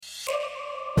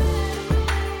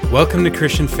Welcome to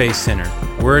Christian Faith Center.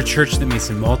 We're a church that meets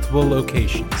in multiple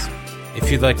locations. If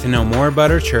you'd like to know more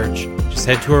about our church, just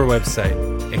head to our website,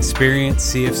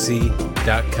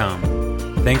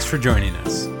 experiencecfc.com. Thanks for joining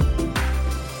us.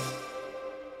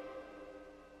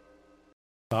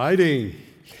 Exciting.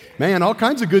 Man, all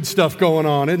kinds of good stuff going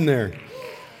on, isn't there?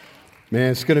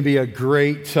 Man, it's going to be a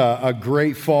great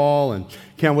fall, and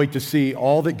can't wait to see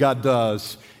all that God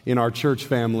does in our church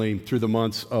family through the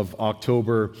months of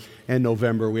October and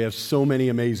November. We have so many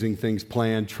amazing things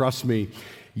planned. Trust me,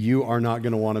 you are not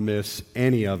going to want to miss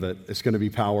any of it. It's going to be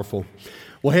powerful.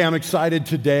 Well, hey, I'm excited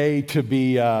today to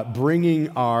be bringing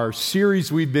our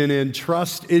series we've been in,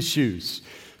 Trust Issues,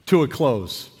 to a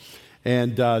close.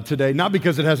 And today, not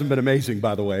because it hasn't been amazing,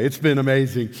 by the way, it's been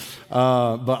amazing,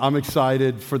 but I'm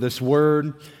excited for this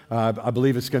word. I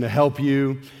believe it's going to help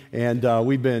you, and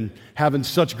we've been having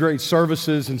such great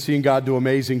services and seeing God do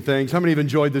amazing things. How many have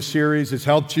enjoyed this series? It's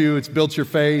helped you, it's built your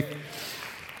faith.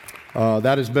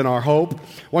 That has been our hope. I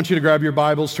want you to grab your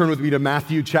Bibles, turn with me to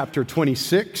Matthew chapter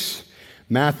 26.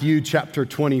 Matthew chapter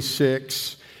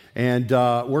 26, and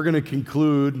we're going to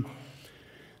conclude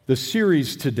the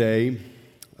series today,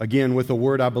 again, with a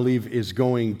word I believe is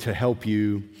going to help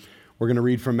you. We're going to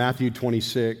read from Matthew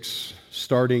 26,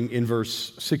 starting in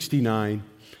verse 69. And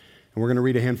we're going to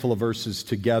read a handful of verses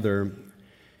together.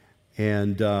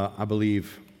 And I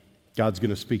believe God's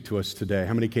going to speak to us today.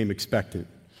 How many came expectant?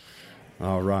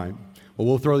 All right. Well,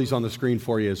 we'll throw these on the screen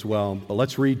for you as well. But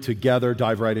let's read together,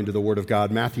 dive right into the Word of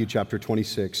God. Matthew chapter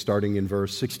 26, starting in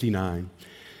verse 69. It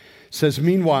says,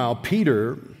 "Meanwhile,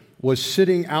 Peter was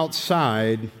sitting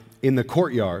outside in the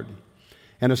courtyard,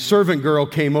 and a servant girl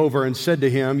came over and said to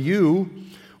him, 'You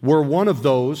were one of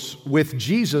those with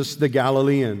Jesus the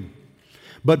Galilean.'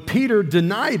 But Peter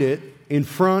denied it in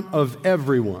front of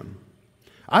everyone.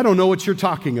 'I don't know what you're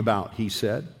talking about,' he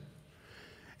said."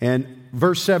 And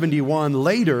verse 71,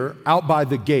 later, out by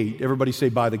the gate, everybody say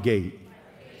by the gate.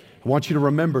 I want you to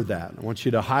remember that. I want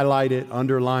you to highlight it,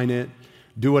 underline it,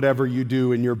 do whatever you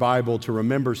do in your Bible to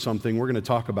remember something. We're going to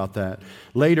talk about that.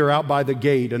 Later, out by the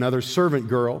gate, another servant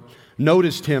girl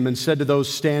noticed him and said to those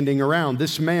standing around,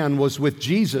 "This man was with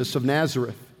Jesus of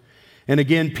Nazareth." And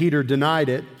again, Peter denied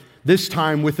it, this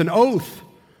time with an oath.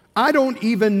 "I don't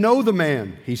even know the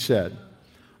man," he said.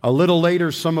 A little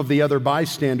later, some of the other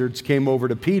bystanders came over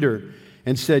to Peter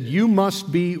and said, "You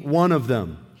must be one of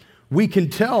them. We can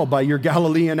tell by your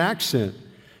Galilean accent."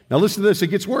 Now listen to this, it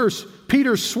gets worse.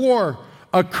 Peter swore,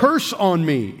 "A curse on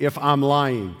me if I'm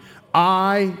lying.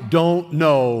 I don't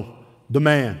know the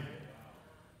man."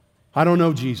 I don't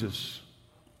know Jesus.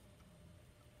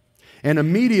 And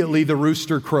immediately the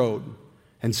rooster crowed,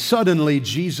 and suddenly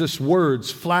Jesus' words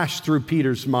flashed through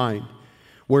Peter's mind,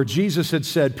 where Jesus had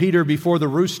said, "Peter, before the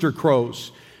rooster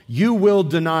crows, you will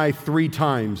deny 3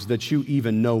 times that you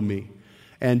even know me."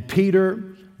 And Peter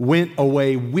went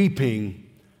away weeping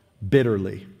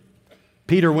bitterly.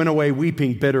 Peter went away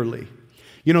weeping bitterly.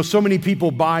 You know, so many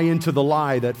people buy into the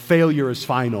lie that failure is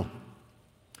final.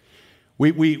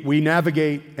 We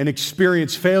navigate and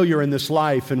experience failure in this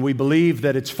life, and we believe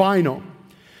that it's final.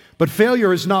 But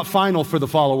failure is not final for the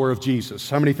follower of Jesus.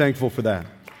 How many thankful for that?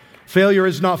 Failure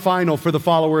is not final for the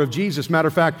follower of Jesus. Matter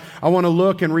of fact, I want to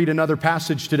look and read another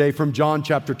passage today from John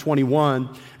chapter 21,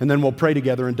 and then we'll pray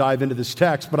together and dive into this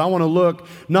text. But I want to look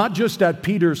not just at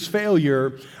Peter's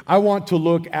failure, I want to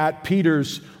look at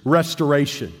Peter's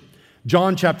restoration.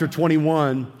 John chapter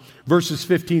 21, verses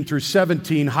 15 through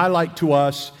 17 highlight to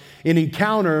us an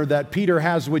encounter that Peter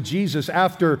has with Jesus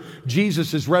after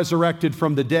Jesus is resurrected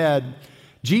from the dead.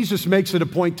 Jesus makes it a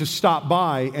point to stop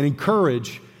by and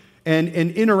encourage and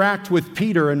interact with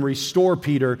Peter and restore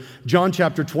Peter. John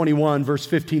chapter 21, verse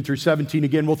 15 through 17.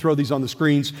 Again, we'll throw these on the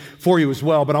screens for you as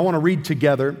well, but I want to read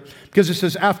together because it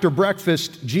says, "After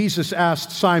breakfast, Jesus asked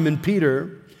Simon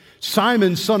Peter,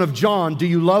 'Simon, son of John, do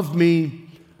you love me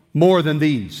more than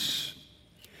these?'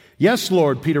 'Yes,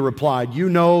 Lord,' Peter replied, 'you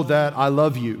know that I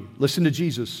love you.' Listen to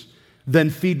Jesus. 'Then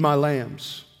feed my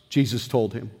lambs,' Jesus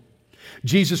told him.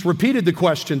 Jesus repeated the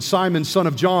question, 'Simon, son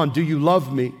of John, do you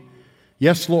love me?'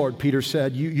 'Yes, Lord,' Peter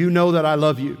said, you know that I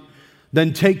love you.'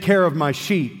 'Then take care of my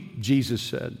sheep,' Jesus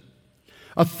said.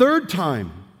 A third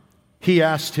time he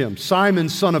asked him, 'Simon,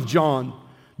 son of John,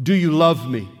 do you love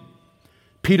me?'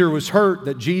 Peter was hurt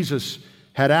that Jesus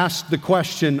had asked the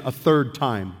question a third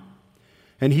time.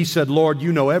 And he said, 'Lord,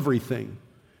 you know everything.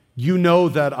 You know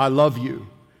that I love you.'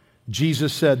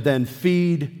 Jesus said, 'Then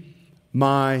feed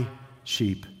my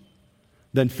sheep.'"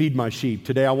 Then feed my sheep.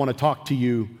 Today I want to talk to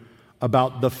you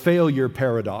about the failure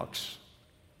paradox.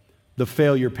 the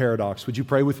failure paradox. Would you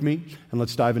pray with me? And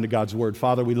let's dive into God's Word.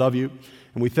 Father, we love you,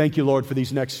 and we thank you, Lord, for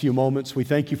these next few moments. We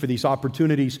thank you for these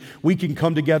opportunities. We can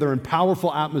come together in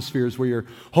powerful atmospheres where your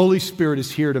Holy Spirit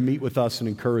is here to meet with us and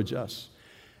encourage us.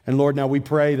 And Lord, now we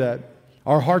pray that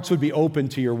our hearts would be open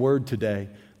to your Word today,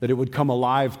 that it would come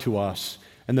alive to us,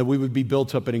 and that we would be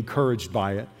built up and encouraged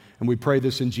by it. And we pray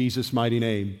this in Jesus' mighty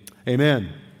name.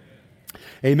 Amen.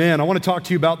 Amen. I want to talk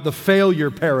to you about the failure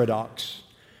paradox.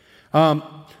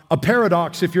 A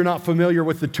paradox, if you're not familiar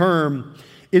with the term,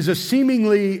 is a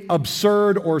seemingly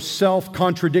absurd or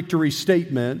self-contradictory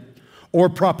statement or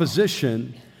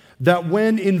proposition that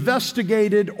when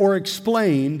investigated or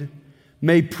explained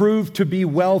may prove to be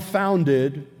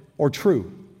well-founded or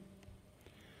true.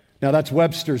 Now that's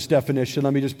Webster's definition.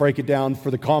 Let me just break it down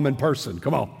for the common person.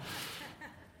 Come on.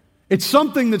 It's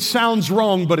something that sounds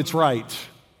wrong, but it's right.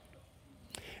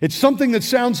 It's something that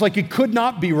sounds like it could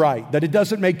not be right, that it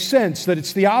doesn't make sense, that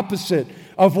it's the opposite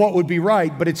of what would be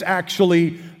right, but it's actually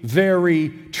very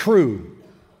true.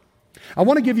 I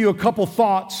want to give you a couple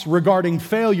thoughts regarding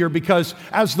failure because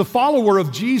as the follower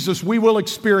of Jesus, we will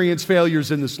experience failures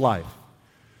in this life.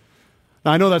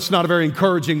 Now, I know that's not a very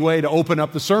encouraging way to open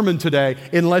up the sermon today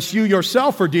unless you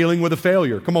yourself are dealing with a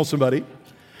failure. Come on, somebody.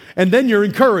 And then you're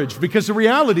encouraged because the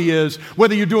reality is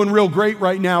whether you're doing real great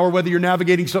right now or whether you're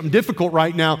navigating something difficult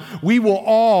right now, we will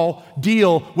all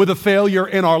deal with a failure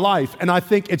in our life. And I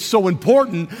think it's so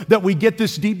important that we get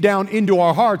this deep down into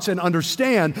our hearts and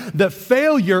understand that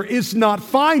failure is not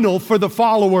final for the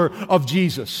follower of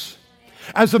Jesus.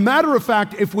 As a matter of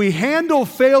fact, if we handle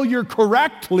failure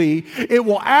correctly, it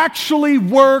will actually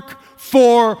work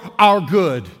for our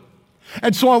good.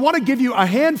 And so I want to give you a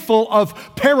handful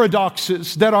of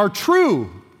paradoxes that are true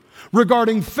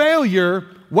regarding failure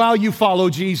while you follow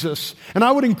Jesus. And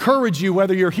I would encourage you,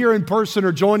 whether you're here in person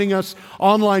or joining us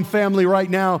online family right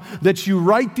now, that you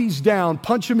write these down,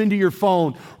 punch them into your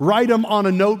phone, write them on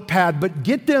a notepad, but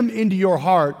get them into your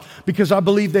heart because I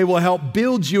believe they will help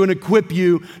build you and equip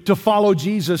you to follow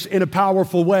Jesus in a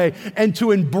powerful way and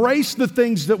to embrace the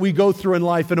things that we go through in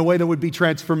life in a way that would be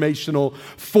transformational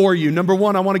for you. Number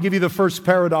one, I want to give you the first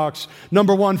paradox.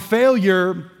 Number one,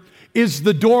 failure is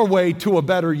the doorway to a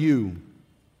better you.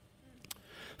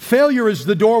 Failure is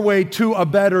the doorway to a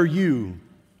better you.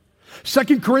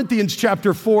 2 Corinthians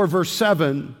chapter 4, verse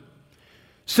 7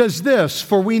 says this,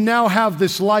 "For we now have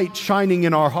this light shining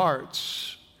in our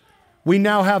hearts." We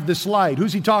now have this light.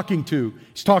 Who's he talking to?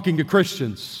 He's talking to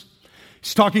Christians.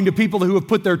 He's talking to people who have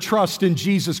put their trust in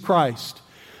Jesus Christ,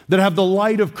 that have the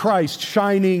light of Christ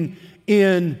shining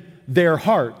in their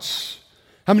hearts.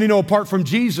 How many know apart from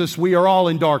Jesus, we are all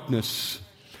in darkness?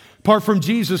 Apart from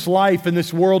Jesus, life in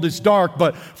this world is dark,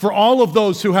 but for all of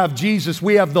those who have Jesus,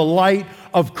 we have the light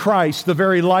of Christ, the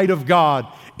very light of God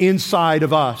inside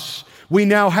of us. We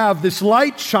now have this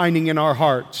light shining in our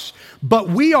hearts, but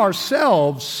we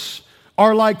ourselves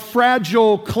are like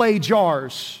fragile clay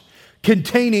jars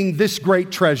containing this great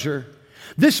treasure.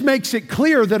 This makes it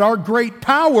clear that our great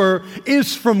power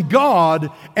is from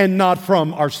God and not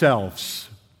from ourselves.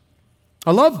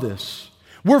 I love this.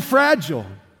 We're fragile.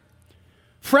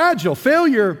 Fragile.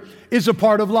 Failure is a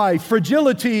part of life.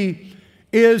 Fragility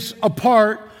is a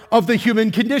part of the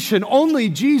human condition. Only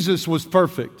Jesus was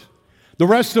perfect. The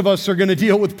rest of us are going to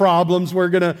deal with problems. We're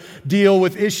going to deal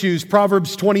with issues.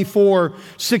 Proverbs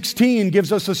 24:16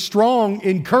 gives us a strong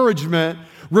encouragement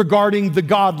regarding the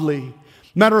godly.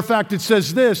 Matter of fact, it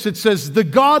says this. It says, "The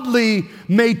godly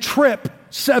may trip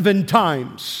 7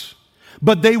 times,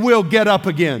 but they will get up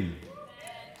again."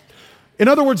 In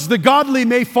other words, the godly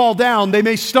may fall down, they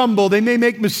may stumble, they may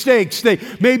make mistakes, they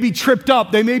may be tripped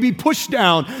up, they may be pushed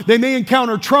down, they may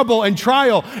encounter trouble and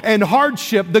trial and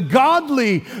hardship. The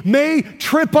godly may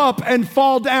trip up and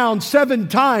fall down 7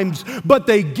 times, but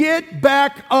they get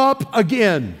back up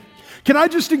again. Can I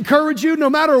just encourage you, no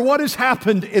matter what has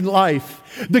happened in life,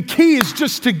 the key is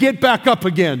just to get back up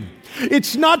again.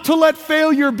 It's not to let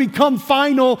failure become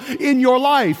final in your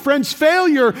life. Friends,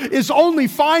 failure is only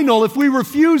final if we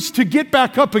refuse to get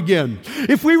back up again.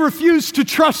 If we refuse to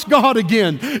trust God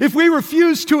again. If we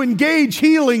refuse to engage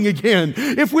healing again.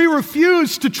 If we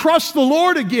refuse to trust the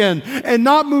Lord again and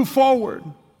not move forward.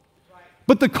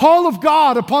 But the call of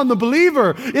God upon the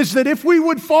believer is that if we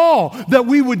would fall, that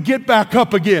we would get back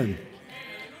up again.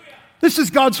 This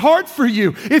is God's heart for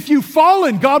you. If you've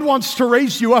fallen, God wants to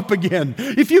raise you up again.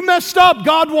 If you messed up,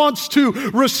 God wants to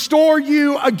restore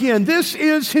you again. This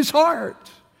is His heart.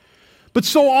 But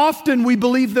so often we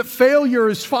believe that failure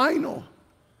is final.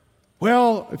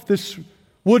 Well, if this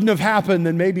wouldn't have happened,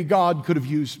 then maybe God could have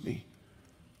used me.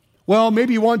 Well,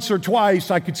 maybe once or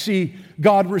twice I could see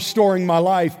God restoring my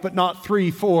life, but not 3,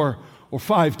 4, or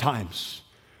 5 times.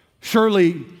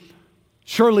 Surely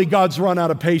God's run out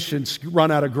of patience,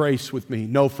 run out of grace with me.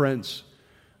 No, friends.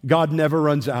 God never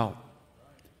runs out,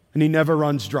 and He never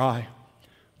runs dry.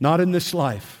 Not in this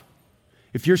life.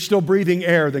 If you're still breathing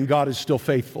air, then God is still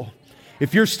faithful.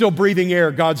 If you're still breathing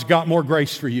air, God's got more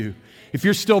grace for you. If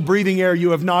you're still breathing air,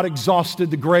 you have not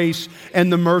exhausted the grace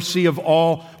and the mercy of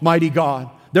Almighty God.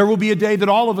 There will be a day that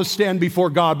all of us stand before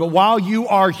God, but while you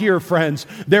are here, friends,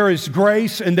 there is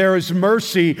grace and there is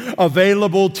mercy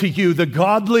available to you. The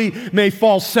godly may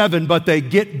fall 7, but they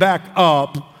get back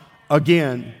up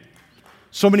again.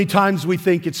 So many times we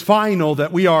think it's final,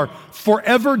 that we are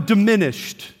forever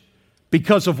diminished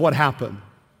because of what happened.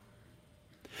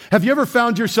 Have you ever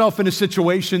found yourself in a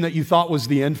situation that you thought was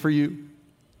the end for you?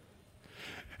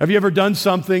 Have you ever done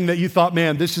something that you thought,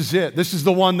 man, this is it. This is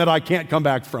the one that I can't come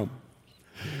back from.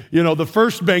 You know, the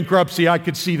first bankruptcy, I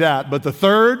could see that. But the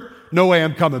third, no way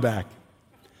I'm coming back.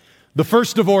 The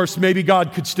first divorce, maybe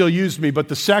God could still use me. But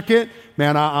the second,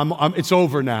 man, it's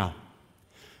over now.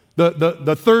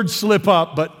 The third slip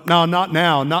up, but no, not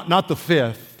now, not the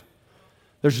 5th.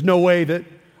 There's no way that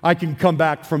I can come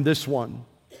back from this one.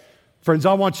 Friends,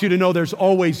 I want you to know there's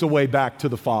always a way back to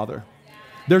the Father.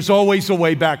 There's always a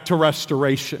way back to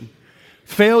restoration.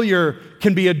 Failure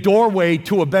can be a doorway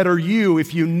to a better you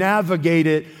if you navigate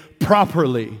it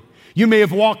properly. You may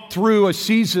have walked through a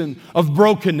season of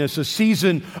brokenness, a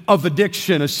season of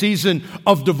addiction, a season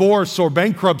of divorce or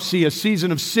bankruptcy, a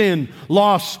season of sin,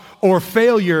 loss, or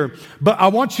failure. But I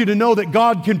want you to know that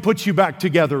God can put you back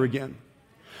together again.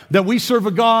 That we serve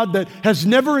a God that has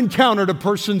never encountered a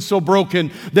person so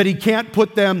broken that He can't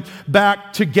put them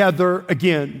back together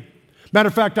again. Matter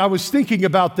of fact, I was thinking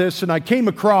about this and I came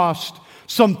across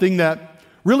something that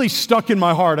really stuck in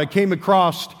my heart. I came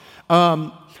across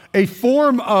a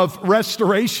form of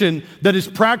restoration that is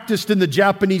practiced in the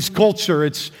Japanese culture.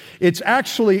 It's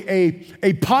actually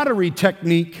a pottery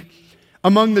technique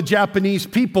among the Japanese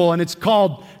people, and it's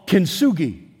called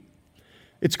kintsugi.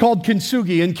 It's called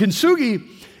kintsugi. And kintsugi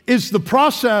is the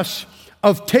process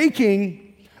of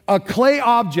taking a clay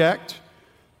object,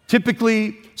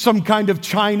 typically some kind of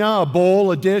china, a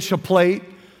bowl, a dish, a plate,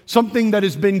 something that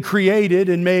has been created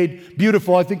and made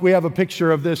beautiful. I think we have a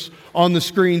picture of this on the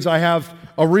screens. I have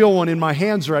a real one in my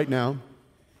hands right now.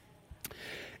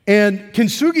 And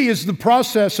kintsugi is the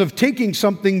process of taking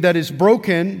something that is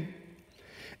broken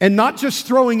and not just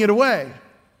throwing it away.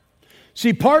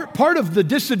 See, part of the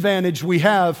disadvantage we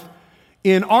have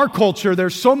in our culture,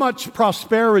 there's so much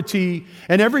prosperity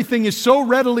and everything is so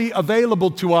readily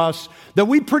available to us that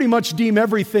we pretty much deem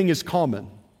everything as common.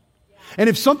 And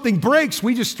if something breaks,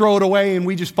 we just throw it away and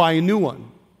we just buy a new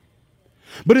one.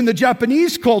 But in the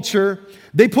Japanese culture,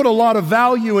 they put a lot of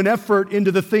value and effort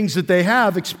into the things that they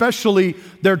have, especially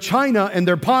their china and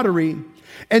their pottery.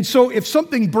 And so if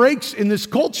something breaks in this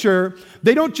culture,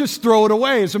 they don't just throw it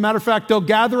away. As a matter of fact, they'll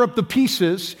gather up the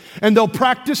pieces and they'll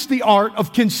practice the art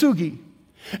of kintsugi.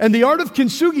 And the art of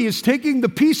kintsugi is taking the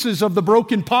pieces of the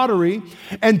broken pottery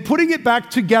and putting it back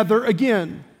together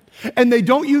again. And they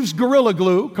don't use Gorilla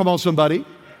Glue. Come on, somebody.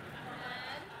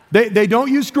 They don't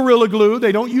use Gorilla Glue.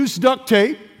 They don't use duct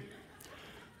tape.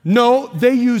 No,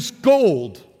 they use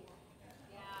gold.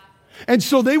 And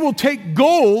so they will take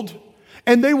gold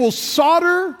and they will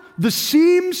solder the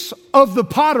seams of the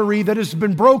pottery that has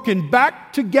been broken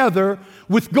back together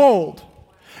with gold.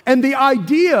 And the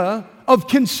idea of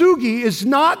kintsugi is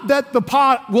not that the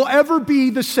pot will ever be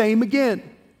the same again.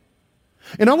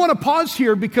 And I want to pause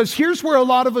here because here's where a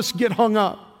lot of us get hung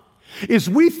up, is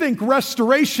we think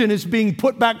restoration is being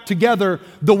put back together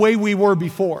the way we were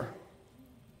before.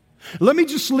 Let me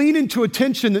just lean into a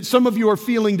tension that some of you are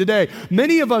feeling today.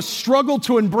 Many of us struggle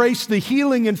to embrace the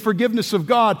healing and forgiveness of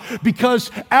God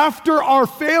because after our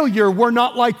failure, we're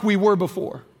not like we were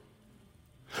before.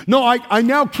 No, I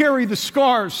now carry the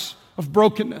scars of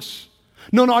brokenness.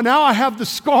 No, now I have the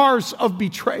scars of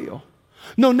betrayal.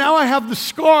 No, now I have the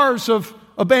scars of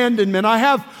abandonment.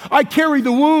 I carry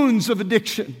the wounds of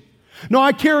addiction. No,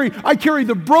 I carry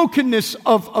the brokenness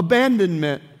of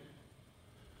abandonment.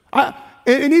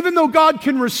 And even though God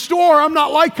can restore, I'm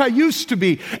not like I used to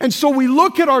be. And so we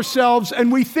look at ourselves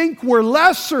and we think we're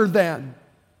lesser than.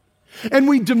 And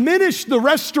we diminish the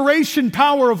restoration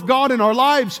power of God in our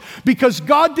lives because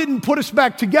God didn't put us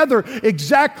back together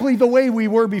exactly the way we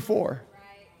were before.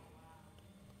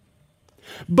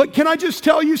 But can I just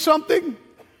tell you something?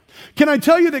 Can I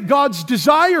tell you that God's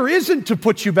desire isn't to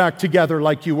put you back together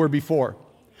like you were before?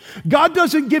 God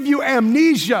doesn't give you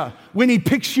amnesia when He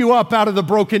picks you up out of the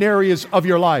broken areas of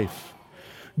your life.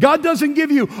 God doesn't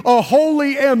give you a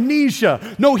holy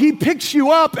amnesia. No, He picks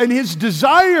you up, and His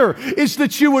desire is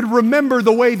that you would remember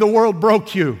the way the world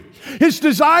broke you. His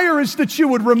desire is that you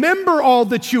would remember all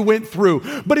that you went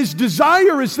through, but His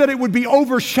desire is that it would be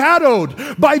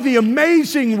overshadowed by the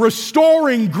amazing,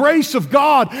 restoring grace of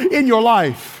God in your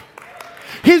life.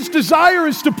 His desire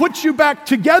is to put you back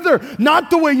together, not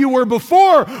the way you were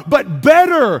before, but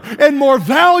better and more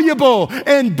valuable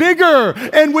and bigger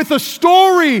and with a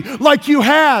story like you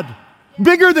had,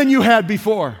 bigger than you had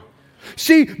before.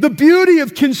 See, the beauty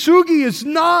of kintsugi is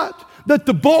not that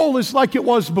the bowl is like it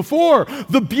was before.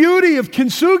 The beauty of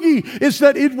kintsugi is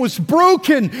that it was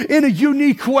broken in a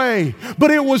unique way, but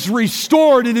it was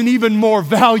restored in an even more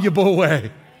valuable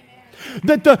way.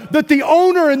 That the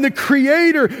owner and the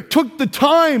creator took the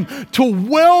time to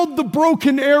weld the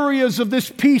broken areas of this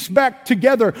piece back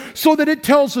together so that it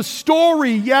tells a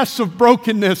story, yes, of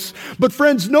brokenness. But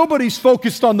friends, nobody's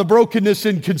focused on the brokenness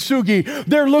in kintsugi.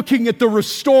 They're looking at the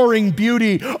restoring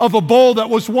beauty of a bowl that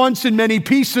was once in many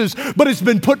pieces, but has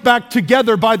been put back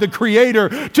together by the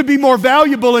creator to be more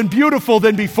valuable and beautiful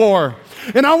than before.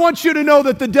 And I want you to know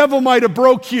that the devil might have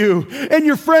broke you, and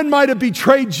your friend might have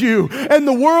betrayed you, and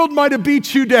the world might have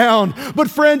beat you down. But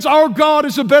friends, our God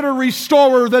is a better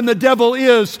restorer than the devil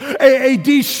is a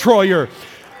destroyer.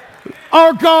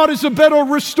 Our God is a better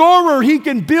restorer. He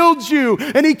can build you,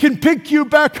 and He can pick you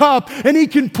back up, and He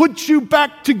can put you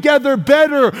back together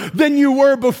better than you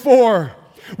were before.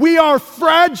 We are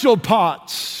fragile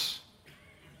pots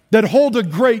that hold a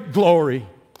great glory.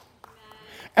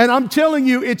 And I'm telling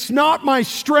you, it's not my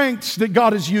strengths that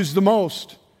God has used the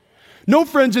most. No,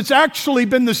 friends, it's actually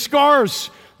been the scars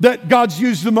that God's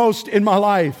used the most in my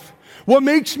life. What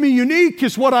makes me unique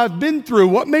is what I've been through.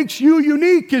 What makes you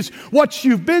unique is what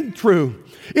you've been through.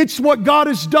 It's what God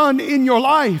has done in your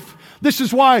life. This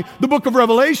is why the book of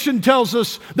Revelation tells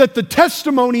us that the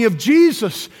testimony of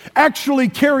Jesus actually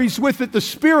carries with it the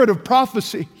spirit of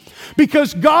prophecy.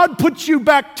 Because God puts you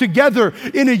back together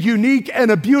in a unique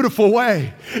and a beautiful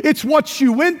way. It's what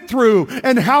you went through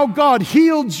and how God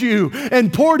healed you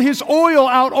and poured His oil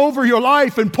out over your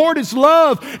life and poured His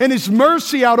love and His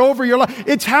mercy out over your life.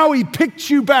 It's how He picked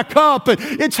you back up.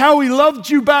 It's how He loved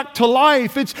you back to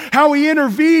life. It's how He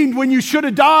intervened when you should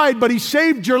have died, but He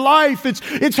saved your life.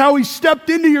 It's how He stepped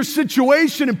into your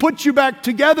situation and put you back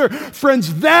together.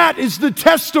 Friends, that is the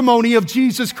testimony of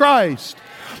Jesus Christ.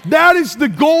 That is the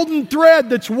golden thread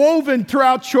that's woven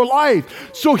throughout your life.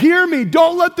 So hear me.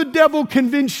 Don't let the devil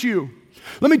convince you.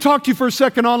 Let me talk to you for a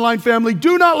second, online family.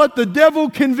 Do not let the devil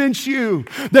convince you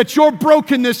that your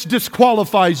brokenness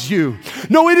disqualifies you.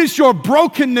 No, it is your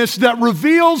brokenness that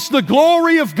reveals the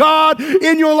glory of God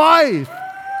in your life.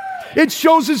 It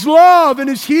shows His love and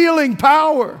His healing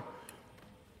power.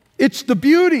 It's the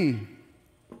beauty.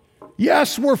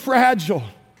 Yes, we're fragile,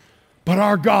 but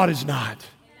our God is not.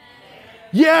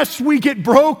 Yes, we get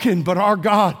broken, but our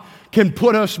God can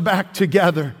put us back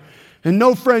together. And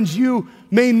no, friends, you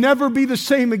may never be the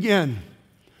same again.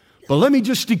 But let me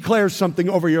just declare something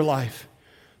over your life.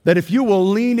 That if you will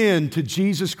lean in to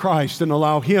Jesus Christ and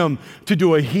allow Him to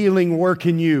do a healing work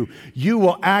in you, you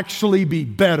will actually be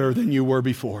better than you were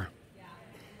before.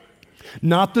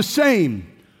 Not the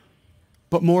same,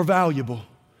 but more valuable.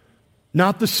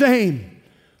 Not the same,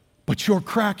 but your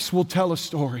cracks will tell a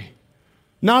story.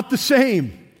 Not the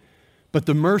same, but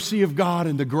the mercy of God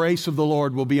and the grace of the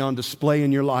Lord will be on display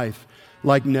in your life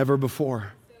like never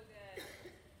before.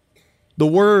 The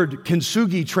word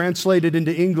kintsugi translated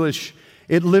into English,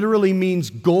 it literally means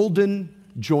golden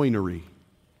joinery.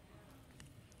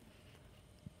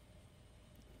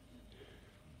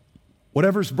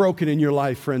 Whatever's broken in your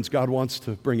life, friends, God wants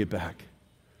to bring it back.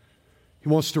 He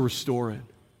wants to restore it.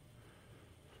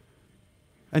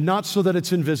 And not so that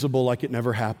it's invisible like it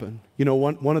never happened. You know,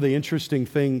 one of the interesting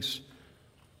things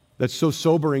that's so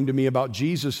sobering to me about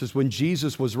Jesus is when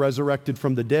Jesus was resurrected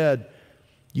from the dead,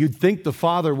 you'd think the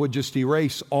Father would just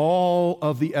erase all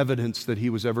of the evidence that He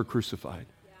was ever crucified.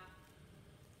 Yeah.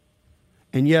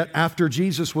 And yet, after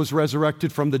Jesus was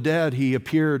resurrected from the dead, He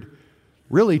appeared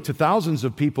really to thousands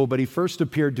of people, but He first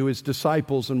appeared to His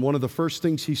disciples, and one of the first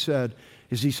things He said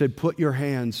is He said, put your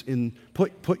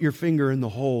finger in the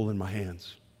hole in my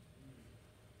hands.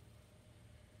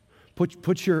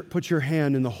 Put your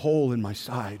hand in the hole in my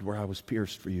side where I was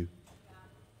pierced for you.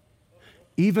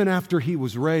 Even after He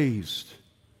was raised,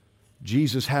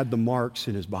 Jesus had the marks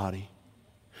in His body.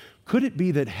 Could it be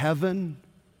that heaven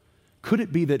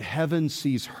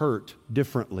sees hurt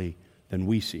differently than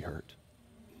we see hurt?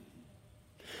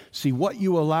 See, what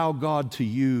you allow God to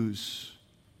use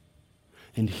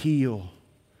and heal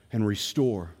and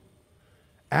restore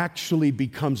actually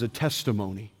becomes a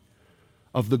testimony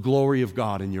of the glory of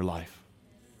God in your life.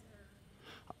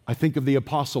 I think of the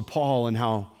Apostle Paul and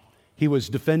how he was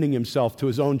defending himself to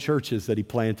his own churches that he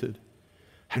planted.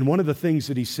 And one of the things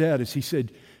that he said is, he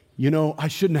said, you know, I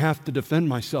shouldn't have to defend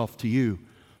myself to you,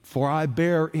 for I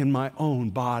bear in my own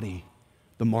body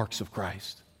the marks of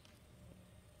Christ.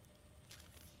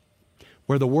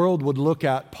 Where the world would look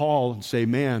at Paul and say,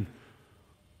 man,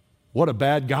 what a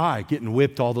bad guy, getting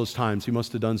whipped all those times. He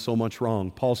must have done so much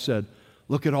wrong. Paul said,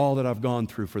 look at all that I've gone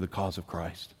through for the cause of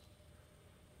Christ.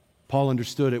 Paul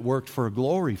understood it worked for a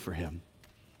glory for him.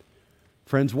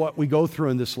 Friends, what we go through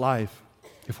in this life,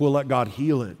 if we'll let God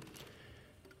heal it,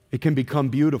 it can become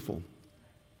beautiful.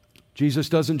 Jesus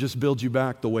doesn't just build you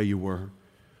back the way you were.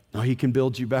 No, He can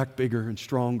build you back bigger and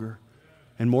stronger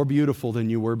and more beautiful than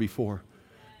you were before.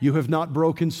 You have not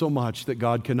broken so much that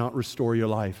God cannot restore your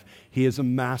life. He is a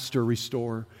master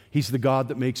restorer. He's the God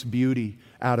that makes beauty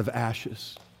out of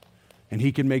ashes. And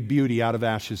He can make beauty out of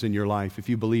ashes in your life. If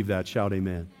you believe that, shout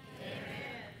amen.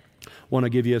 I want to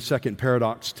give you a second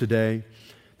paradox today.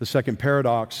 The second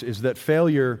paradox is that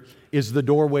failure is the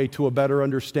doorway to a better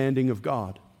understanding of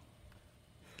God.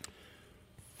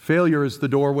 Failure is the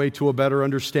doorway to a better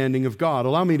understanding of God.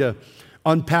 Allow me to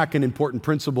unpack an important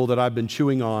principle that I've been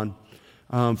chewing on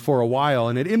for a while,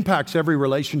 and it impacts every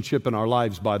relationship in our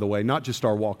lives, by the way, not just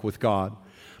our walk with God.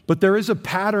 But there is a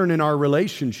pattern in our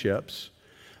relationships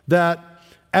that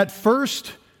at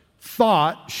first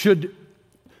thought should...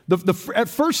 At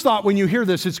first thought, when you hear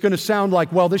this, it's going to sound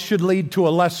like, well, this should lead to a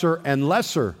lesser and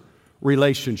lesser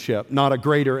relationship, not a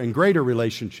greater and greater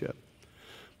relationship.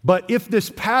 But if this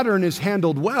pattern is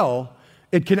handled well,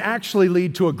 it can actually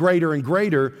lead to a greater and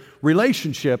greater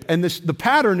relationship. And the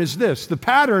pattern is this. The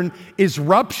pattern is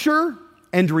rupture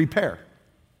and repair.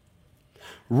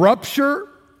 Rupture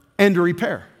and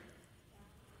repair.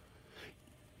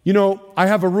 You know, I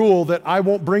have a rule that I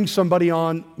won't bring somebody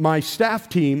on my staff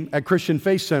team at Christian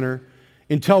Faith Center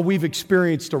until we've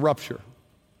experienced a rupture.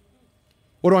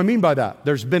 What do I mean by that?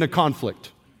 There's been a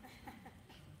conflict.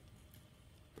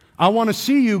 I want to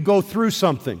see you go through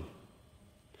something.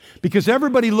 Because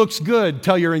everybody looks good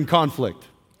till you're in conflict.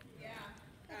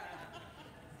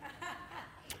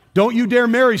 Don't you dare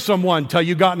marry someone till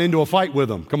you've gotten into a fight with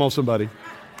them. Come on, somebody.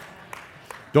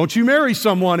 Don't you marry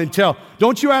someone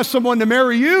don't you ask someone to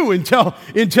marry you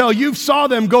until you saw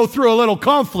them go through a little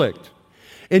conflict.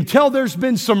 Until there's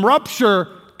been some rupture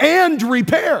and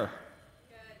repair.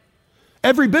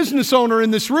 Every business owner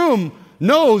in this room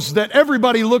knows that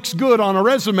everybody looks good on a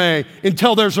resume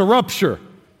until there's a rupture.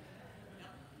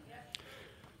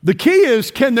 The key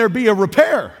is, can there be a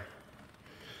repair?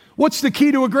 What's the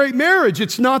key to a great marriage?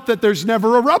 It's not that there's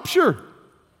never a rupture.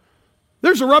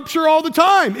 There's a rupture all the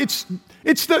time.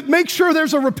 It's that make sure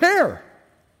there's a repair.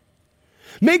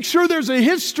 Make sure there's a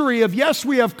history of, yes,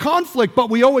 we have conflict, but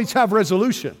we always have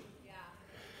resolution. Yeah.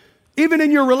 Even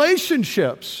in your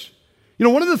relationships. You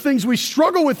know, one of the things we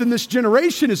struggle with in this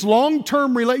generation is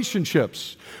long-term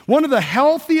relationships. One of the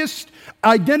healthiest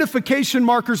identification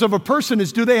markers of a person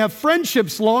is, do they have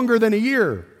friendships longer than a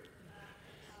year?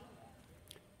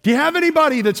 Do you have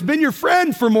anybody that's been your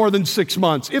friend for more than 6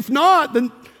 months? If not,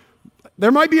 then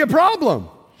there might be a problem.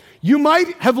 You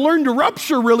might have learned to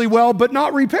rupture really well, but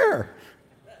not repair.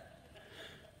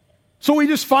 So we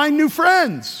just find new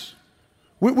friends.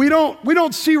 We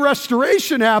don't see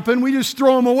restoration happen. We just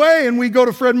throw them away and we go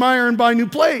to Fred Meyer and buy new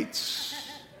plates.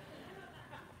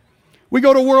 We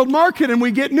go to World Market and we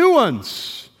get new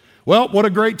ones. Well, what a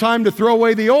great time to throw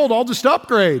away the old. I'll just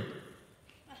upgrade.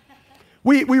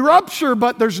 We rupture,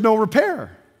 but there's no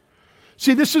repair.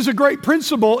 See, this is a great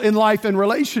principle in life and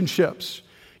relationships.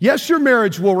 Yes, your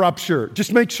marriage will rupture.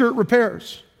 Just make sure it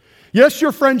repairs. Yes,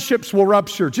 your friendships will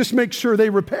rupture. Just make sure they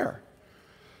repair.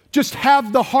 Just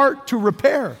have the heart to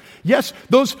repair. Yes,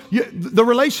 the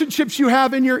relationships you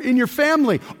have in your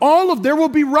family, there will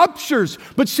be ruptures.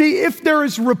 But see, if there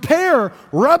is repair,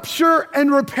 rupture and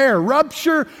repair,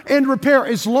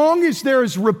 as long as there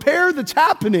is repair that's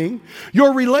happening,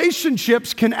 your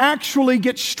relationships can actually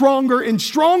get stronger and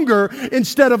stronger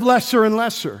instead of lesser and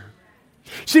lesser.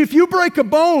 See, if you break a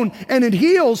bone and it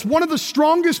heals, one of the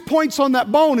strongest points on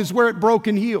that bone is where it broke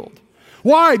and healed.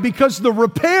 Why? Because the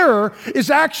repair is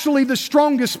actually the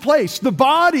strongest place. The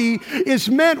body is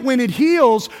meant when it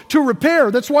heals to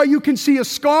repair. That's why you can see a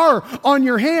scar on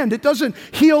your hand. It doesn't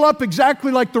heal up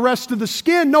exactly like the rest of the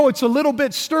skin. No, it's a little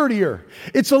bit sturdier.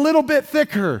 It's a little bit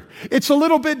thicker. It's a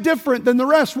little bit different than the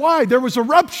rest. Why? There was a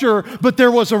rupture, but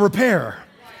there was a repair.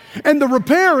 And the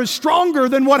repair is stronger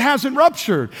than what hasn't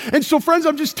ruptured. And so, friends,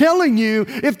 I'm just telling you,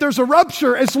 if there's a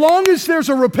rupture, as long as there's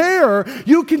a repair,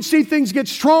 you can see things get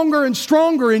stronger and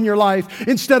stronger in your life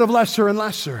instead of lesser and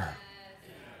lesser.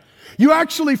 You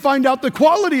actually find out the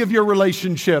quality of your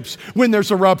relationships when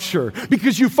there's a rupture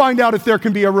because you find out if there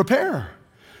can be a repair.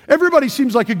 Everybody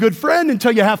seems like a good friend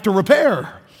until you have to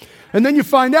repair. And then you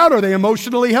find out, are they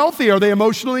emotionally healthy? Are they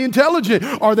emotionally intelligent?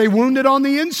 Are they wounded on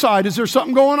the inside? Is there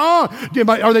something going on?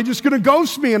 Are they just going to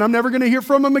ghost me and I'm never going to hear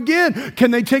from them again?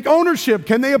 Can they take ownership?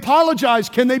 Can they apologize?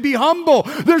 Can they be humble?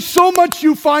 There's so much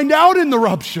you find out in the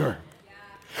rupture.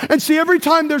 And see, every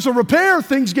time there's a repair,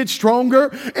 things get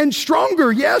stronger and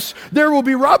stronger. Yes, there will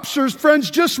be ruptures. Friends,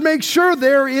 just make sure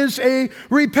there is a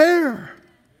repair.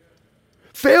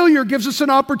 Failure gives us an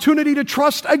opportunity to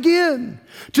trust again,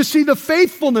 to see the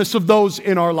faithfulness of those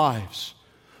in our lives.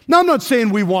 Now, I'm not saying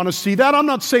we want to see that. I'm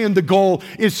not saying the goal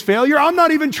is failure. I'm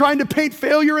not even trying to paint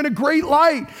failure in a great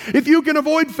light. If you can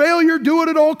avoid failure, do it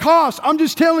at all costs. I'm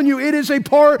just telling you, it is a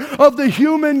part of the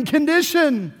human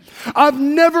condition. I've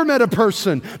never met a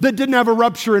person that didn't have a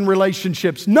rupture in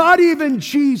relationships, not even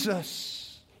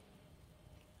Jesus.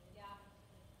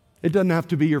 It doesn't have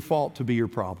to be your fault to be your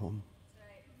problem.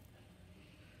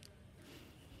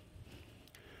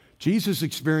 Jesus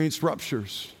experienced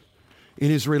ruptures in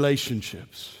his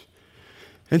relationships.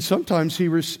 And sometimes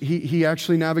he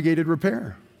actually navigated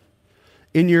repair.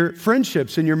 In your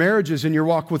friendships, in your marriages, in your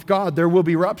walk with God, there will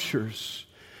be ruptures.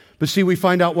 But see, we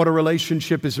find out what a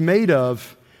relationship is made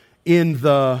of in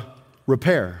the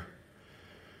repair.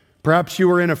 Perhaps you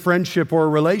were in a friendship or a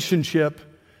relationship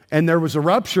and there was a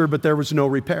rupture, but there was no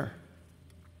repair.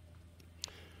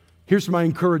 Here's my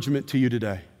encouragement to you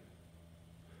today.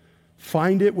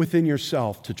 Find it within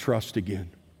yourself to trust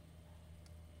again.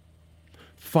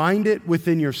 Find it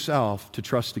within yourself to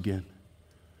trust again.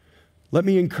 Let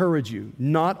me encourage you,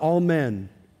 not all men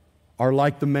are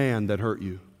like the man that hurt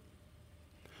you.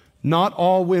 Not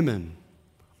all women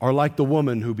are like the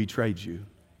woman who betrayed you.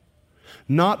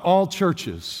 Not all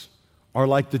churches are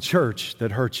like the church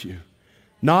that hurt you.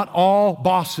 Not all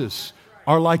bosses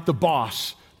are like the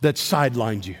boss that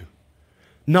sidelined you.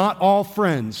 Not all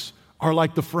friends are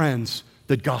like the friends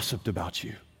that gossiped about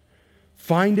you.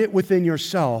 Find it within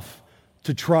yourself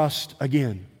to trust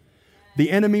again. The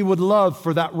enemy would love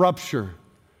for that rupture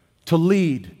to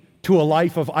lead to a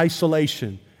life of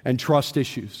isolation and trust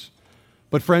issues.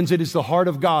 But friends, it is the heart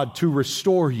of God to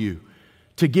restore you,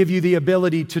 to give you the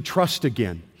ability to trust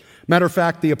again. Matter of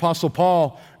fact, the Apostle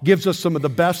Paul gives us some of the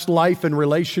best life and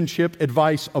relationship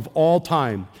advice of all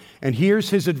time. And here's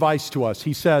his advice to us.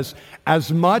 He says,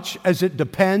 as much as it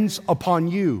depends upon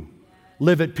you,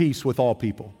 live at peace with all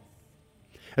people.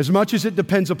 As much as it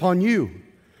depends upon you.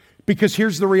 Because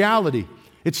here's the reality.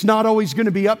 It's not always going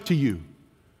to be up to you.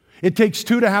 It takes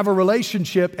two to have a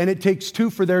relationship, and it takes two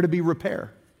for there to be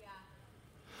repair.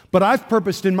 But I've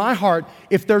purposed in my heart,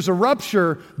 if there's a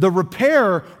rupture, the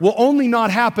repair will only not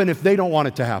happen if they don't want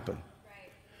it to happen.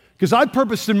 Because I've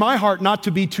purposed in my heart not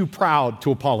to be too proud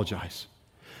to apologize.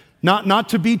 Not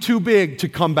to be too big to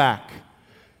come back.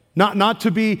 Not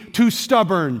to be too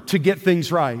stubborn to get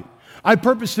things right. I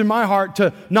purposed in my heart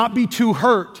to not be too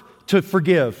hurt to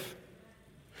forgive.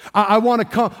 I want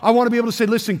to be able to say,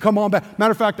 listen, come on back.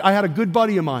 Matter of fact, I had a good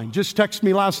buddy of mine just text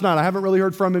me last night. I haven't really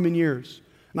heard from him in years.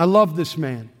 And I love this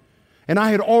man. And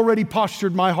I had already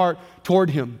postured my heart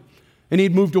toward him. And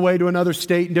he'd moved away to another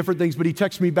state and different things. But he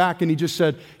texted me back and he just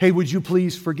said, hey, would you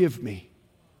please forgive me?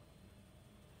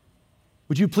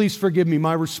 Would you please forgive me?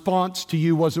 My response to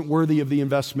you wasn't worthy of the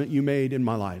investment you made in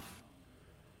my life.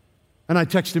 And I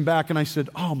texted him back and I said,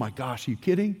 oh my gosh, are you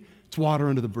kidding? It's water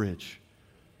under the bridge.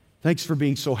 Thanks for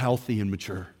being so healthy and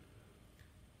mature.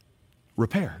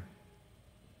 Repair.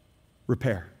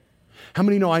 Repair. How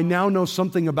many know I now know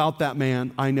something about that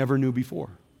man I never knew before?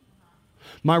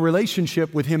 My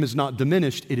relationship with him is not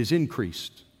diminished, it is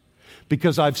increased.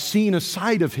 Because I've seen a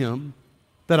side of him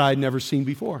that I had never seen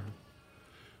before.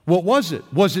 What was it?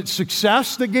 Was it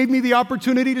success that gave me the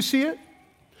opportunity to see it?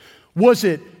 Was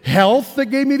it health that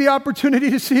gave me the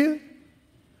opportunity to see it?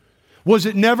 Was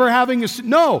it never having a...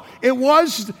 No, it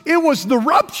was the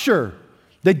rupture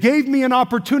that gave me an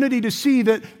opportunity to see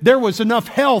that there was enough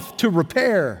health to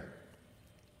repair.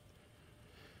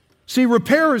 See,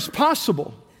 repair is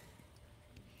possible.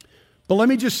 But let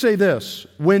me just say this.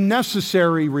 When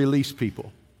necessary, release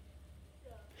people.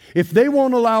 If they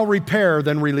won't allow repair,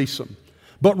 then release them.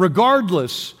 But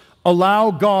regardless,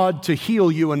 allow God to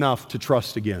heal you enough to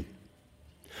trust again.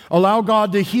 Allow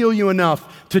God to heal you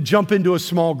enough to jump into a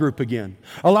small group again.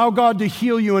 Allow God to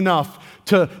heal you enough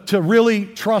to really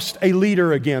trust a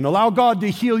leader again. Allow God to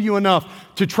heal you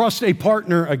enough to trust a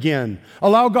partner again.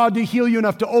 Allow God to heal you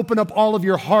enough to open up all of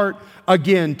your heart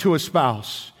again to a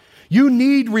spouse. You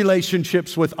need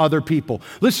relationships with other people.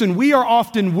 Listen, we are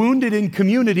often wounded in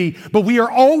community, but we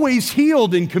are always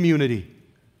healed in community.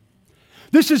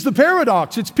 This is the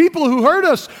paradox. It's people who hurt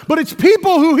us, but it's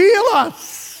people who heal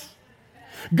us.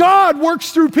 God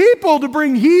works through people to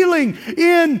bring healing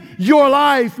in your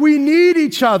life. We need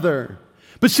each other.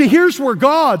 But see, here's where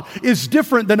God is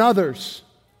different than others.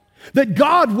 That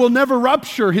God will never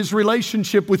rupture His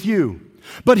relationship with you.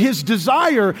 But His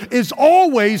desire is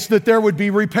always that there would be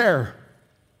repair.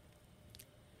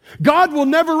 God will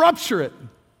never rupture it.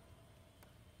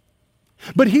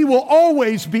 But He will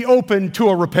always be open to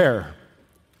a repair.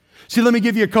 See, let me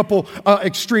give you a couple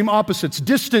extreme opposites.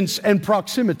 Distance and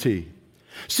proximity.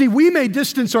 See, we may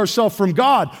distance ourselves from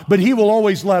God, but He will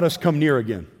always let us come near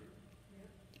again.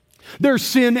 There's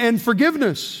sin and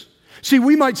forgiveness. See,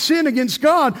 we might sin against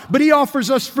God, but He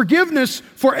offers us forgiveness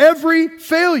for every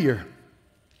failure.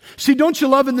 See, don't you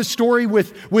love in the story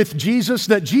with Jesus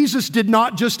that Jesus did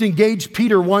not just engage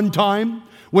Peter one time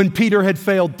when Peter had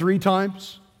failed 3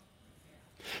 times?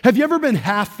 Have you ever been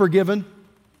half forgiven?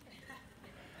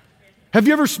 Have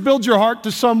you ever spilled your heart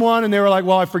to someone and they were like,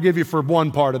 well, I forgive you for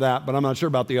one part of that, but I'm not sure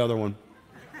about the other one?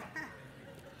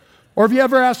 Or have you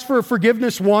ever asked for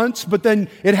forgiveness once, but then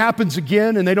it happens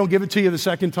again and they don't give it to you the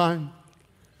second time?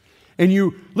 And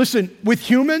you, listen, with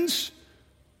humans,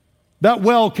 that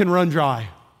well can run dry.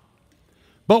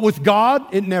 But with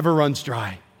God, it never runs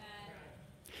dry.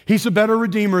 He's a better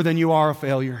redeemer than you are a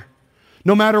failure.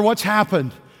 No matter what's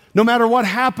happened, no matter what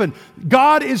happened,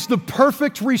 God is the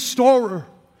perfect restorer.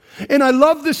 And I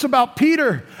love this about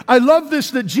Peter. I love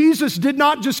this that Jesus did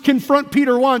not just confront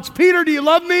Peter once. Peter, do you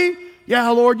love me? Yeah,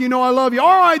 Lord, you know I love you.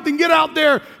 All right, then get out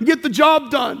there and get the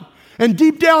job done. And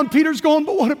deep down, Peter's going,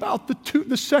 but what about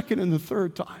the second and the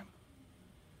third time?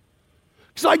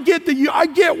 Because I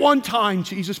get one time,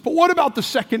 Jesus, but what about the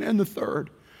second and the third?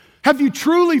 Have you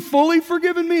truly, fully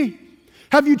forgiven me?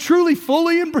 Have you truly,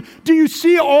 fully do you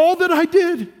see all that I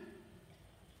did?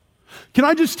 Can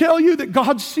I just tell you that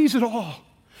God sees it all?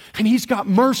 And He's got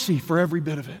mercy for every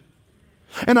bit of it.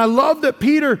 And I love that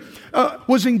Peter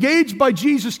was engaged by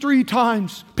Jesus 3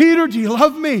 times. Peter, do you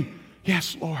love me?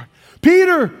 Yes, Lord.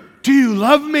 Peter, do you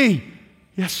love me?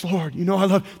 Yes, Lord. You know I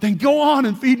love you. Then go on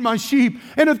and feed my sheep.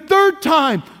 And a 3rd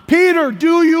time, Peter,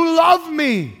 do you love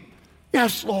me?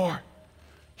 Yes, Lord.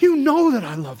 You know that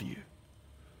I love you.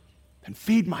 Then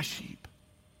feed my sheep.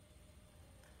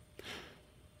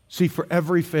 See, for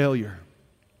every failure,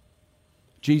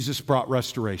 Jesus brought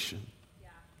restoration.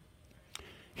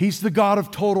 He's the God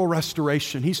of total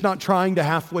restoration. He's not trying to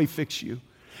halfway fix you.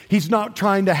 He's not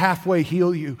trying to halfway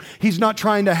heal you. He's not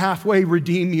trying to halfway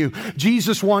redeem you.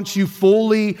 Jesus wants you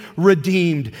fully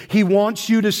redeemed. He wants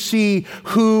you to see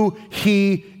who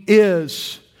He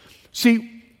is.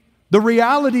 See, the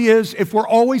reality is if we're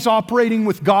always operating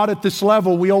with God at this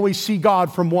level, we always see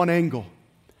God from one angle.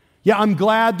 Yeah, I'm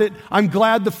glad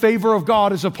the favor of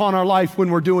God is upon our life when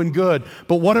we're doing good.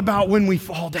 But what about when we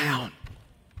fall down?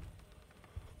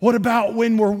 What about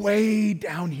when we're way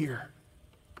down here?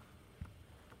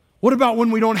 What about when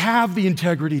we don't have the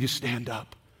integrity to stand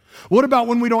up? What about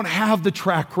when we don't have the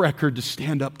track record to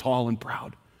stand up tall and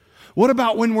proud? What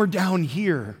about when we're down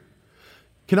here?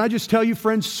 Can I just tell you,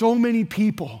 friends, so many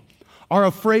people are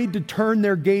afraid to turn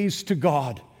their gaze to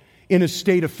God in a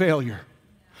state of failure.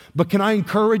 But can I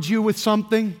encourage you with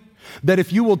something? That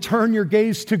if you will turn your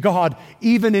gaze to God,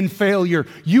 even in failure,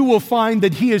 you will find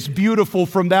that He is beautiful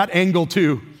from that angle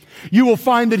too. You will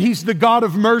find that He's the God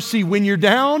of mercy when you're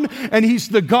down, and He's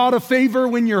the God of favor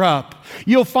when you're up.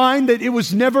 You'll find that it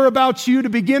was never about you to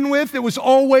begin with. It was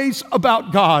always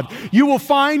about God. You will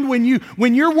find when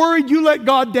you're worried you let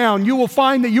God down, you will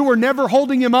find that you were never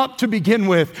holding Him up to begin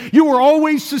with. You were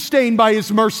always sustained by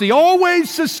His mercy, always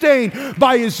sustained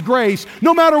by His grace.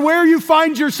 No matter where you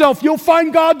find yourself, you'll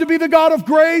find God to be the God of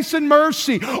grace and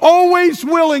mercy, always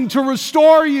willing to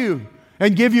restore you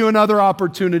and give you another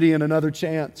opportunity and another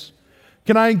chance.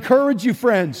 Can I encourage you,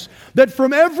 friends, that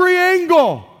from every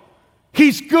angle,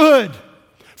 He's good.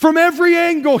 From every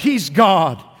angle, He's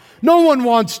God. No one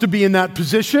wants to be in that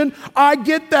position. I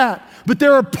get that. But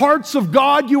there are parts of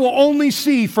God you will only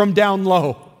see from down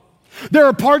low. There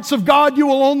are parts of God you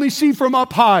will only see from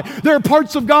up high. There are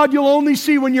parts of God you'll only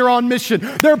see when you're on mission.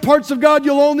 There are parts of God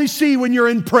you'll only see when you're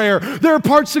in prayer. There are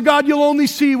parts of God you'll only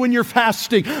see when you're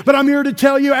fasting. But I'm here to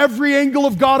tell you, every angle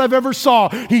of God I've ever saw,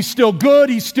 He's still good,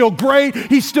 He's still great,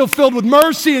 He's still filled with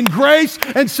mercy and grace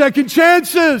and second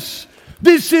chances.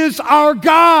 This is our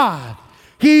God.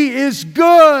 He is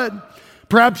good.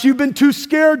 Perhaps you've been too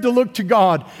scared to look to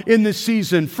God in this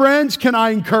season. Friends, can I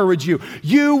encourage you?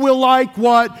 You will like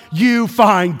what you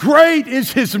find. Great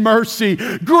is His mercy.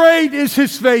 Great is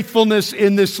His faithfulness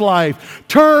in this life.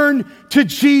 Turn to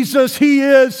Jesus. He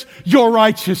is your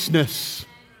righteousness.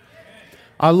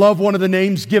 I love one of the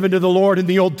names given to the Lord in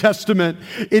the Old Testament.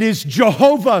 It is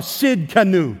Jehovah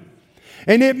Sidkenu,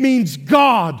 and it means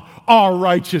God, our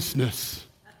righteousness.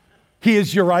 He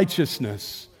is your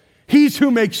righteousness. He's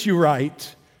who makes you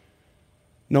right,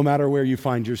 no matter where you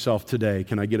find yourself today.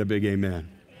 Can I get a big amen?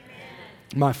 Amen.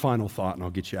 My final thought, and I'll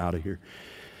get you out of here,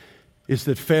 is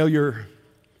that failure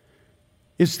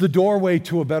is the doorway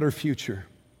to a better future.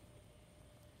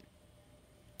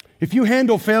 If you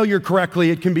handle failure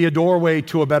correctly, it can be a doorway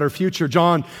to a better future.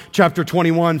 John chapter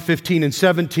 21, 15 and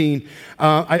 17.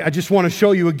 I just want to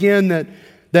show you again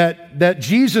that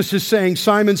Jesus is saying,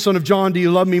 Simon, son of John, do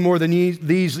you love me more than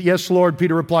these? Yes, Lord.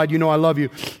 Peter replied, you know I love you.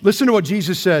 Listen to what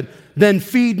Jesus said. Then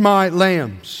feed my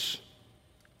lambs.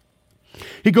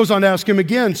 He goes on to ask him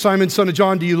again, Simon, son of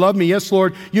John, do you love me? Yes,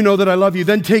 Lord. You know that I love you.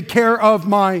 Then take care of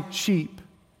my sheep.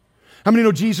 How many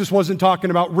know Jesus wasn't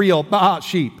talking about real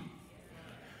sheep?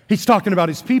 He's talking about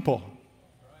his people.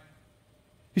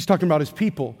 He's talking about his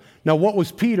people. Now, what was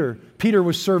Peter? Peter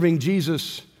was serving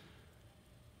Jesus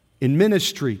in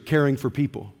ministry, caring for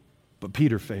people. But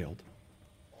Peter failed.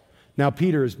 Now,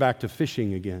 Peter is back to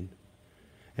fishing again.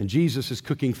 And Jesus is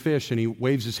cooking fish, and he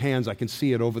waves his hands. I can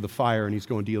see it over the fire, and he's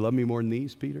going, do you love me more than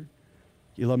these, Peter?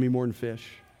 You love me more than fish?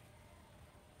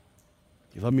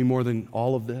 You love me more than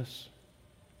all of this?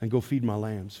 And go feed my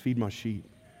lambs, feed my sheep.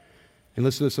 And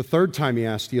listen, this is the third time he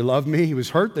asked, do you love me? He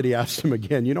was hurt that he asked him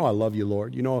again. You know I love you,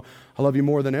 Lord. You know I love you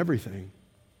more than everything.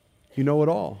 You know it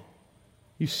all.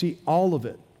 You see all of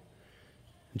it.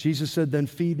 And Jesus said, then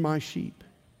feed my sheep.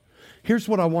 Here's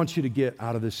what I want you to get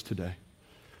out of this today.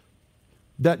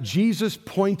 That Jesus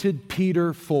pointed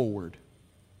Peter forward,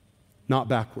 not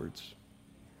backwards.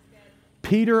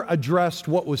 Peter addressed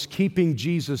what was keeping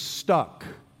Jesus stuck,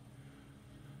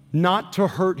 not to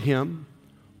hurt him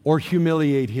or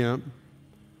humiliate him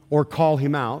or call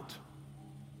him out,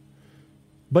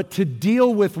 but to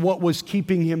deal with what was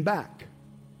keeping him back.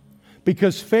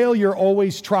 Because failure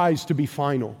always tries to be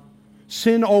final.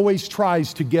 Sin always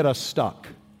tries to get us stuck.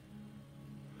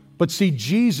 But see,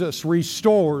 Jesus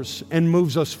restores and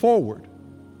moves us forward.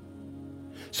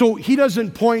 So he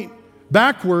doesn't point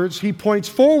backwards, he points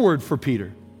forward for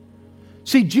Peter.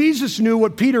 See, Jesus knew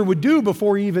what Peter would do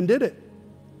before he even did it.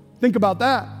 Think about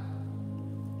that.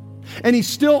 And he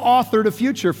still authored a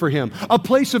future for him, a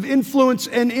place of influence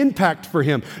and impact for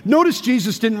him. Notice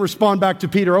Jesus didn't respond back to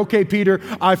Peter, okay, Peter,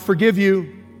 I forgive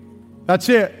you. That's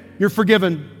it. You're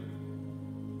forgiven.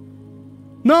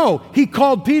 No, he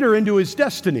called Peter into his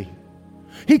destiny.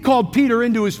 He called Peter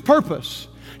into his purpose.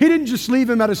 He didn't just leave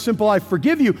him at a simple, I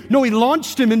forgive you. No, he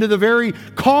launched him into the very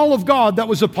call of God that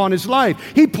was upon his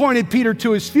life. He pointed Peter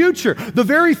to his future. The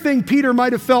very thing Peter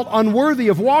might have felt unworthy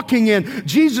of walking in,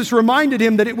 Jesus reminded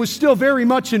him that it was still very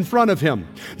much in front of him.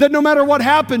 That no matter what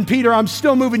happened, Peter, I'm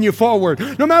still moving you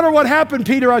forward. No matter what happened,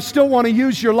 Peter, I still want to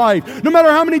use your life. No matter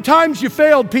how many times you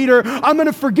failed, Peter, I'm going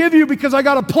to forgive you because I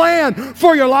got a plan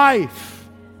for your life.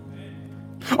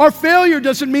 Our failure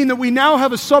doesn't mean that we now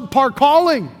have a subpar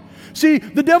calling. See,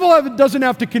 the devil doesn't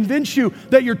have to convince you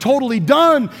that you're totally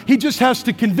done. He just has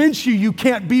to convince you you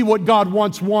can't be what God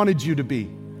once wanted you to be.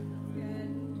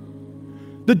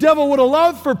 The devil would have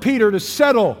loved for Peter to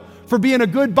settle for being a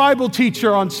good Bible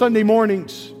teacher on Sunday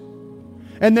mornings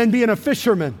and then being a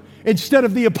fisherman instead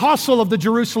of the apostle of the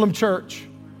Jerusalem church.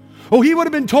 Oh, he would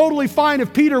have been totally fine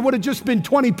if Peter would have just been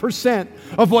 20%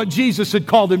 of what Jesus had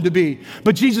called him to be.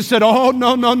 But Jesus said, oh,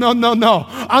 no.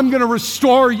 I'm going to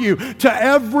restore you to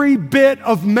every bit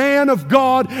of man of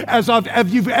God as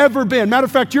you've ever been. Matter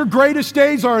of fact, your greatest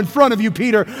days are in front of you,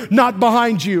 Peter, not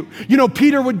behind you. You know,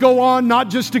 Peter would go on not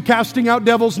just to casting out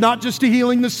devils, not just to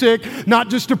healing the sick, not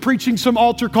just to preaching some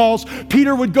altar calls.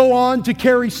 Peter would go on to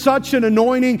carry such an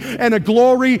anointing and a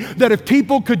glory that if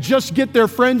people could just get their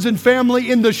friends and family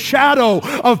in the shadow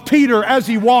of Peter as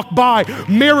he walked by,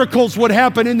 miracles would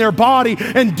happen in their body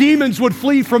and demons would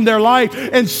flee from their life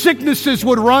and sicknesses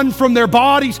would run from their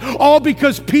bodies, all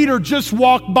because Peter just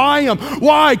walked by him.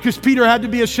 Why? Because Peter had to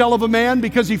be a shell of a man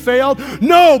because he failed?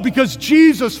 No, because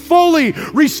Jesus fully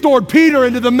restored Peter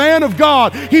into the man of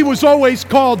God he was always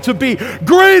called to be.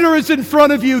 Greater is in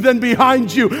front of you than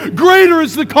behind you. Greater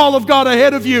is the call of God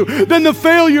ahead of you than the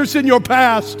failures in your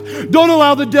past. Don't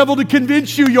allow the devil to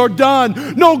convince you you're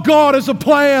done. No, God has a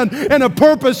plan and a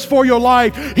purpose for your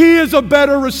life. He is a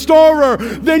better restorer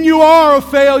than you are a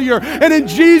failure. And in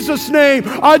Jesus' name,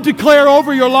 I declare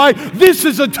over your life, this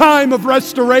is a time of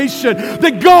restoration,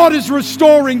 that God is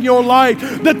restoring your life,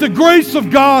 that the grace of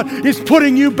God is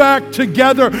putting you back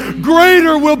together.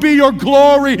 Greater will be your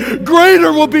glory.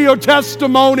 Greater will be your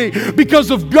testimony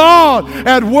because of God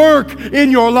at work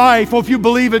in your life. Oh, if you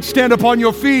believe it, stand upon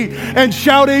your feet and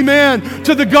shout amen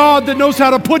to the God that knows how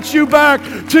to put you back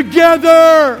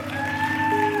together.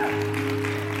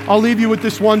 I'll leave you with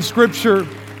this one scripture,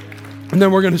 and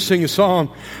then we're going to sing a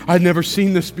song. I'd never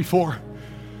seen this before.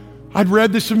 I'd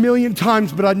read this a million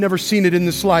times, but I'd never seen it in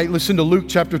this light. Listen to Luke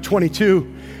chapter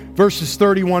 22, verses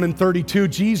 31 and 32.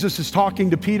 Jesus is talking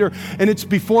to Peter, and it's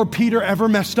before Peter ever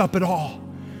messed up at all.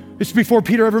 It's before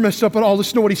Peter ever messed up at all.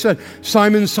 Listen to what he said.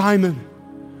 Simon, Simon,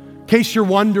 in case you're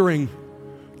wondering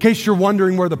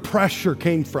where the pressure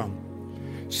came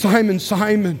from. Simon,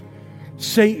 Simon,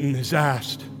 Satan has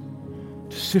asked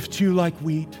to sift you like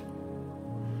wheat.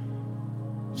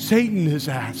 Satan has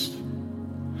asked.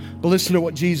 But listen to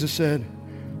what Jesus said.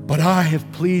 But I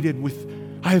have pleaded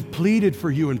for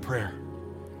you in prayer.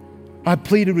 I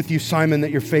pleaded with you, Simon,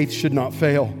 that your faith should not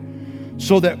fail.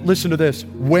 So that, listen to this,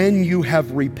 when you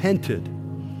have repented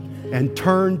and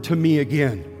turned to me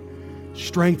again,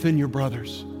 strengthen your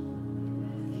brothers.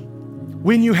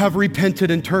 When you have repented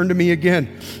and turned to me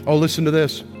again. Oh, listen to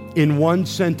this. In one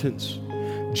sentence,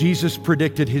 Jesus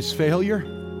predicted his failure,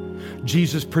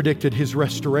 Jesus predicted his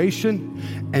restoration,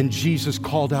 and Jesus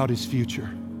called out his future.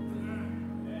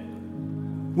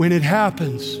 When it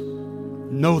happens,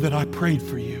 know that I prayed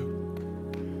for you.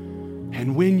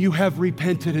 And when you have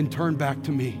repented and turned back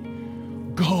to me,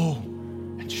 go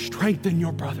and strengthen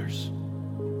your brothers.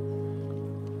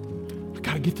 I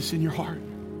got to get this in your heart.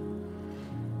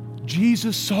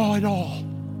 Jesus saw it all,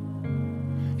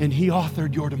 and he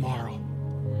authored your tomorrow.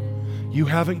 You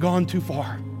haven't gone too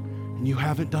far, and you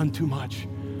haven't done too much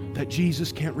that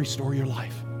Jesus can't restore your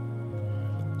life.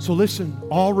 So listen,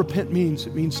 all repent means,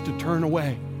 it means to turn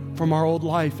away from our old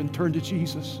life and turn to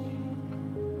Jesus.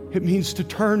 It means to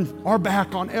turn our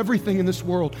back on everything in this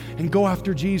world and go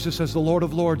after Jesus as the Lord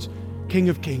of Lords, King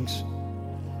of Kings,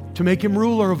 to make him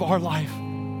ruler of our life,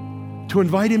 to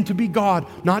invite him to be God,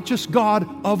 not just God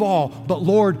of all, but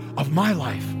Lord of my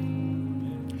life.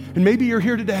 And maybe you're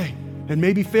here today, and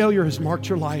maybe failure has marked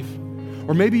your life.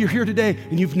 Or maybe you're here today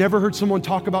and you've never heard someone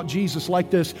talk about Jesus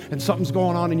like this, and something's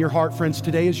going on in your heart. Friends,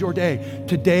 today is your day.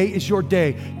 Today is your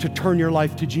day to turn your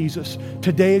life to Jesus.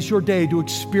 Today is your day to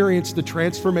experience the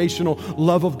transformational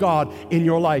love of God in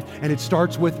your life. And it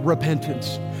starts with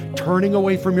repentance, turning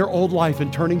away from your old life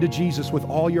and turning to Jesus with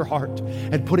all your heart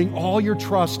and putting all your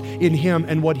trust in him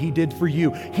and what he did for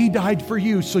you. He died for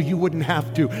you so you wouldn't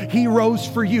have to. He rose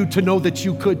for you to know that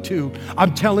you could too.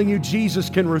 I'm telling you, Jesus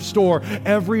can restore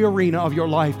every arena of your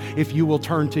life if you will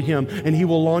turn to him, and he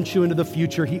will launch you into the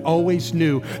future he always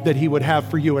knew that he would have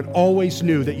for you and always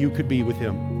knew that you could be with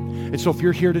him. And so if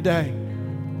you're here today,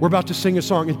 we're about to sing a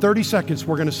song. In 30 seconds,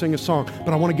 we're going to sing a song,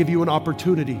 but I want to give you an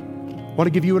opportunity. I want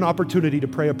to give you an opportunity to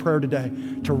pray a prayer today,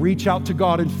 to reach out to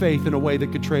God in faith in a way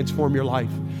that could transform your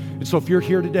life. And so if you're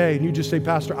here today and you just say,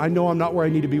 Pastor, I know I'm not where I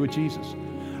need to be with Jesus.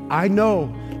 I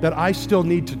know that I still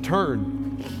need to turn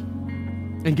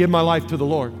and give my life to the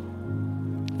Lord.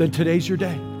 Then today's your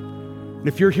day. And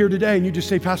if you're here today and you just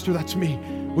say, Pastor, that's me,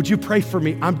 would you pray for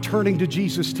me? I'm turning to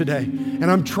Jesus today,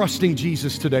 and I'm trusting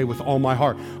Jesus today with all my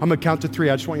heart. I'm going to count to 3.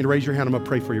 I just want you to raise your hand. I'm going to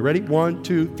pray for you. Ready? 1,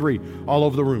 2, 3. All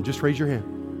over the room. Just raise your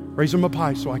hand. Raise them up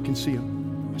high so I can see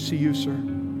them. I see you, sir,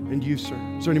 and you, sir.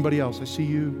 Is there anybody else? I see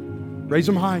you. Raise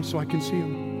them high so I can see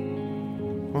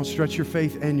them. I'll stretch your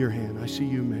faith and your hand. I see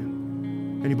you,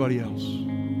 man. Anybody else?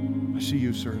 I see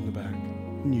you, sir, in the back.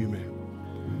 And you, man.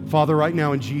 Father, right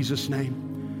now in Jesus'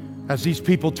 name, as these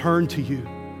people turn to you,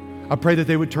 I pray that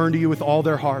they would turn to you with all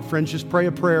their heart. Friends, just pray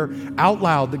a prayer out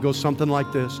loud that goes something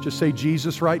like this. Just say,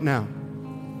 Jesus, right now,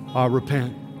 I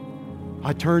repent.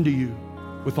 I turn to you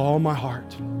with all my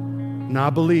heart. And I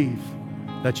believe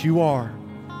that you are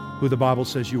who the Bible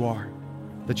says you are,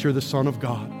 that you're the Son of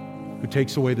God who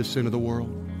takes away the sin of the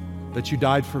world, that you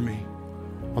died for me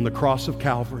on the cross of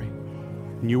Calvary,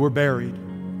 and you were buried,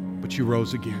 but you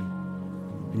rose again.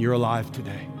 And you're alive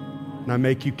today. And I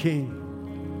make you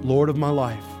King, Lord of my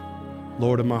life,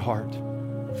 Lord of my heart.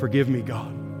 Forgive me,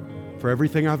 God, for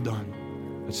everything I've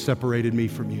done that separated me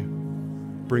from you.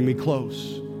 Bring me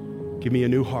close. Give me a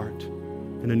new heart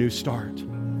and a new start.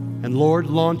 And Lord,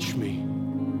 launch me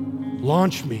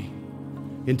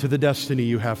into the destiny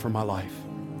you have for my life.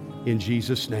 In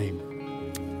Jesus'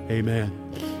 name, amen.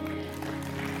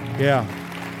 Yeah,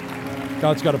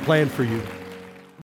 God's got a plan for you.